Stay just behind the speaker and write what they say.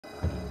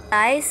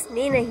Guys,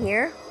 Nina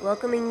here,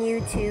 welcoming you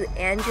to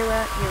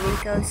Angela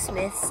Yuriko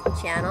Smith's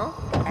channel,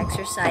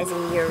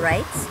 Exercising Your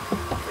Rights,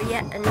 for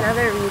yet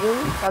another reading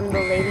from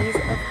the Ladies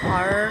of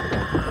Horror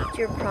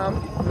Picture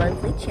Prompt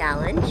Monthly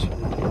Challenge.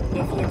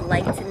 If you'd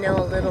like to know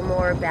a little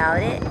more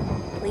about it,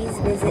 please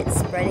visit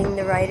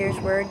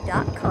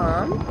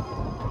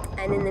spreadingthewritersword.com.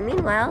 And in the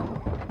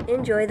meanwhile,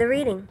 enjoy the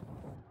reading.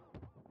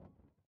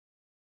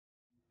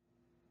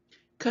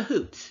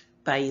 Cahoots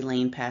by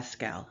Elaine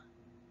Pascale.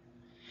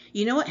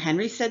 You know what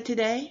Henry said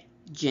today?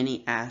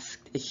 Ginny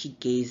asked as she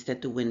gazed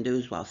at the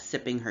windows while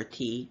sipping her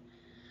tea.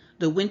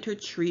 The winter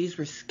trees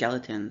were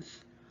skeletons,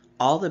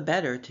 all the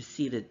better to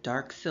see the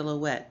dark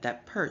silhouette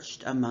that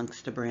perched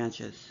amongst the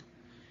branches.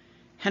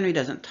 Henry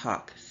doesn't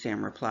talk,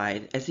 Sam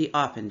replied, as he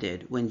often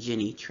did when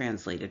Ginny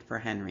translated for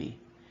Henry.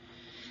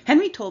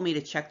 Henry told me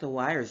to check the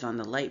wires on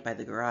the light by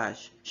the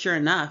garage. Sure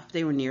enough,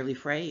 they were nearly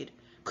frayed.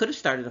 Could have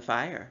started a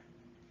fire.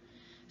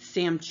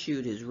 Sam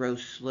chewed his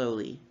roast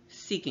slowly,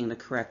 seeking the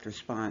correct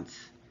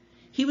response.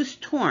 He was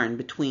torn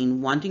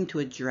between wanting to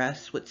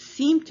address what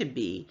seemed to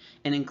be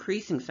an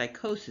increasing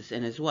psychosis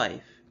in his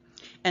wife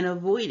and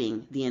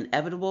avoiding the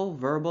inevitable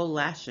verbal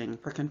lashing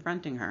for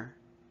confronting her.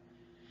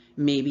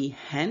 Maybe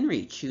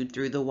Henry chewed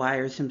through the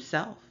wires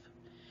himself.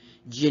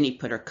 Ginny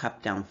put her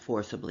cup down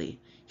forcibly.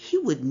 He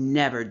would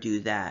never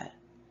do that.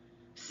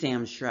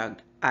 Sam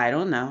shrugged. I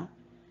don't know.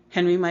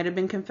 Henry might have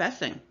been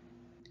confessing.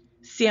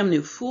 Sam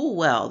knew full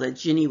well that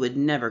Ginny would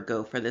never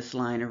go for this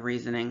line of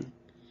reasoning.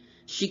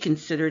 She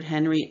considered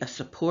Henry a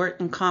support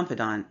and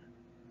confidant.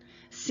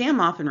 Sam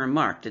often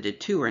remarked that the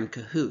two were in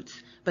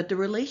cahoots, but the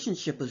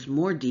relationship was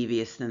more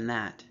devious than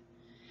that.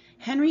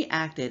 Henry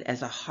acted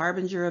as a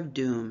harbinger of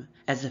doom,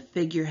 as a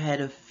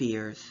figurehead of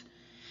fears.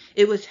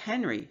 It was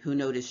Henry who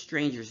noticed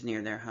strangers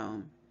near their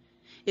home.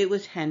 It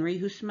was Henry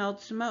who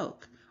smelled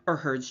smoke or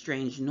heard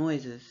strange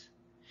noises.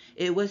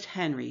 It was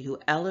Henry who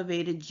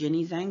elevated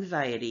Ginny's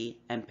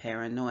anxiety and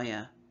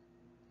paranoia.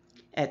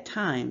 At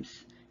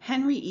times,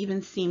 Henry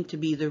even seemed to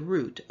be the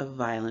root of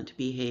violent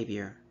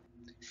behavior.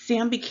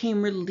 Sam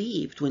became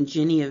relieved when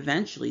Ginny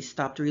eventually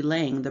stopped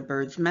relaying the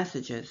bird's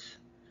messages.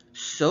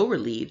 So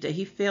relieved that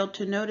he failed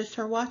to notice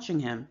her watching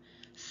him,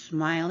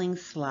 smiling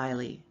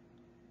slyly.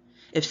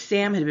 If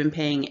Sam had been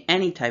paying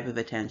any type of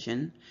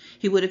attention,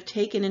 he would have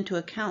taken into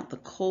account the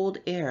cold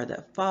air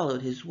that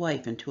followed his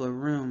wife into a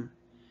room.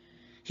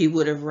 He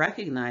would have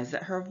recognized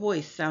that her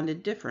voice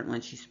sounded different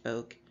when she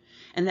spoke,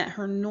 and that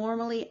her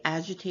normally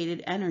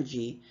agitated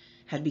energy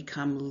had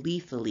become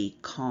lethally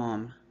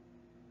calm.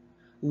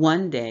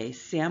 One day,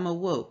 Sam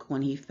awoke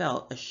when he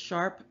felt a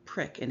sharp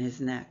prick in his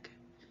neck.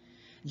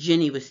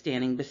 Ginny was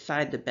standing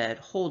beside the bed,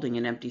 holding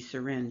an empty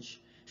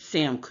syringe.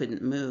 Sam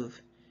couldn't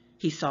move.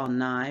 He saw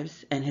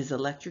knives and his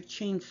electric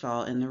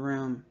chainsaw in the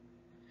room.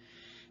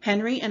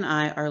 Henry and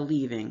I are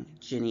leaving,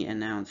 Ginny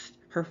announced.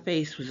 Her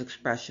face was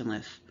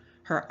expressionless,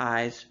 her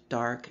eyes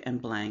dark and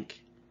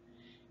blank.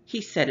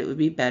 He said it would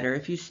be better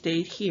if you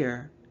stayed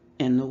here,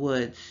 in the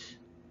woods.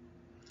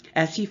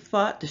 As he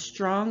fought the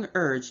strong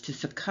urge to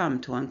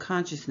succumb to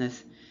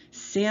unconsciousness,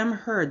 Sam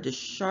heard the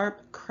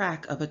sharp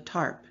crack of a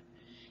tarp,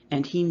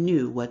 and he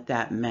knew what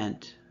that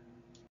meant.